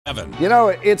You know,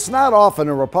 it's not often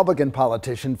a Republican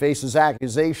politician faces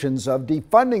accusations of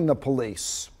defunding the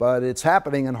police, but it's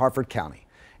happening in Harford County.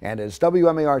 And as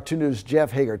WMAR 2 News'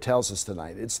 Jeff Hager tells us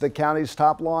tonight, it's the county's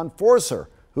top law enforcer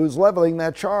who's leveling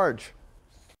that charge.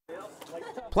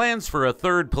 Plans for a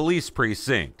third police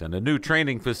precinct and a new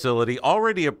training facility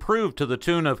already approved to the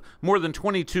tune of more than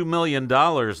 $22 million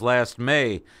last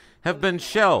May have been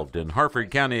shelved in Harford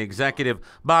County Executive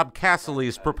Bob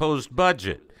Cassilly's proposed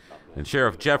budget. And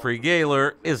Sheriff Jeffrey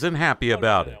Gahler isn't happy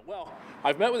about it. Well,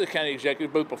 I've met with the county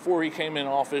executive both before he came in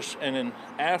office and then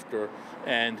after,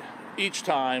 and each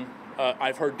time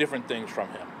I've heard different things from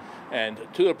him. And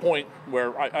to the point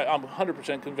where I'm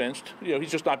 100% convinced,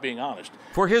 he's just not being honest.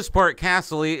 For his part,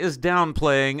 Cassilly is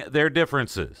downplaying their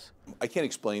differences. I can't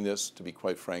explain this, to be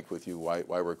quite frank with you, why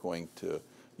we're going to,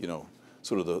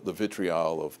 sort of the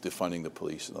vitriol of defunding the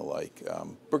police and the like.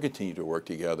 We're continuing to work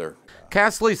together.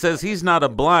 Cassilly says he's not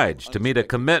obliged to meet a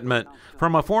commitment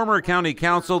from a former county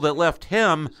council that left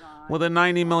him with a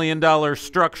 $90 million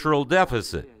structural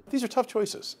deficit. These are tough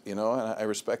choices, and I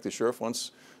respect the sheriff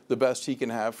wants the best he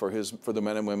can have for the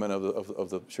men and women of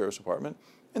the sheriff's department,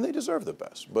 and they deserve the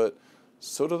best. But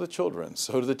so do the children,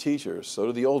 so do the teachers, so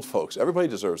do the old folks. Everybody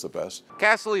deserves the best.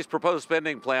 Cassilly's proposed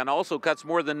spending plan also cuts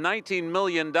more than $19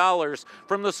 million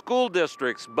from the school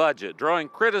district's budget, drawing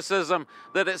criticism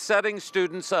that it's setting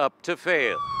students up to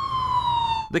fail.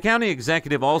 The county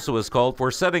executive also has called for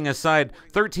setting aside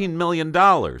 $13 million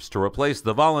to replace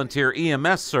the volunteer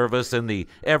EMS service in the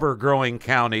ever-growing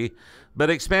county,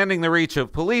 but expanding the reach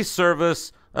of police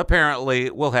service apparently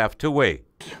will have to wait.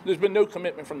 There's been no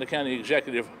commitment from the county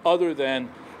executive other than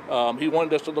he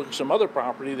wanted us to look at some other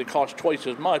property that costs twice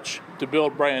as much to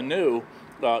build brand new.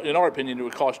 In our opinion, it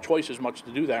would cost twice as much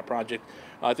to do that project.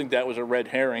 I think that was a red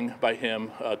herring by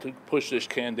him to push this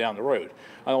can down the road.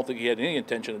 I don't think he had any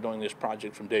intention of doing this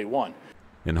project from day one.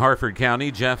 In Harford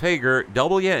County, Jeff Hager,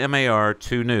 WMAR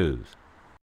 2 News.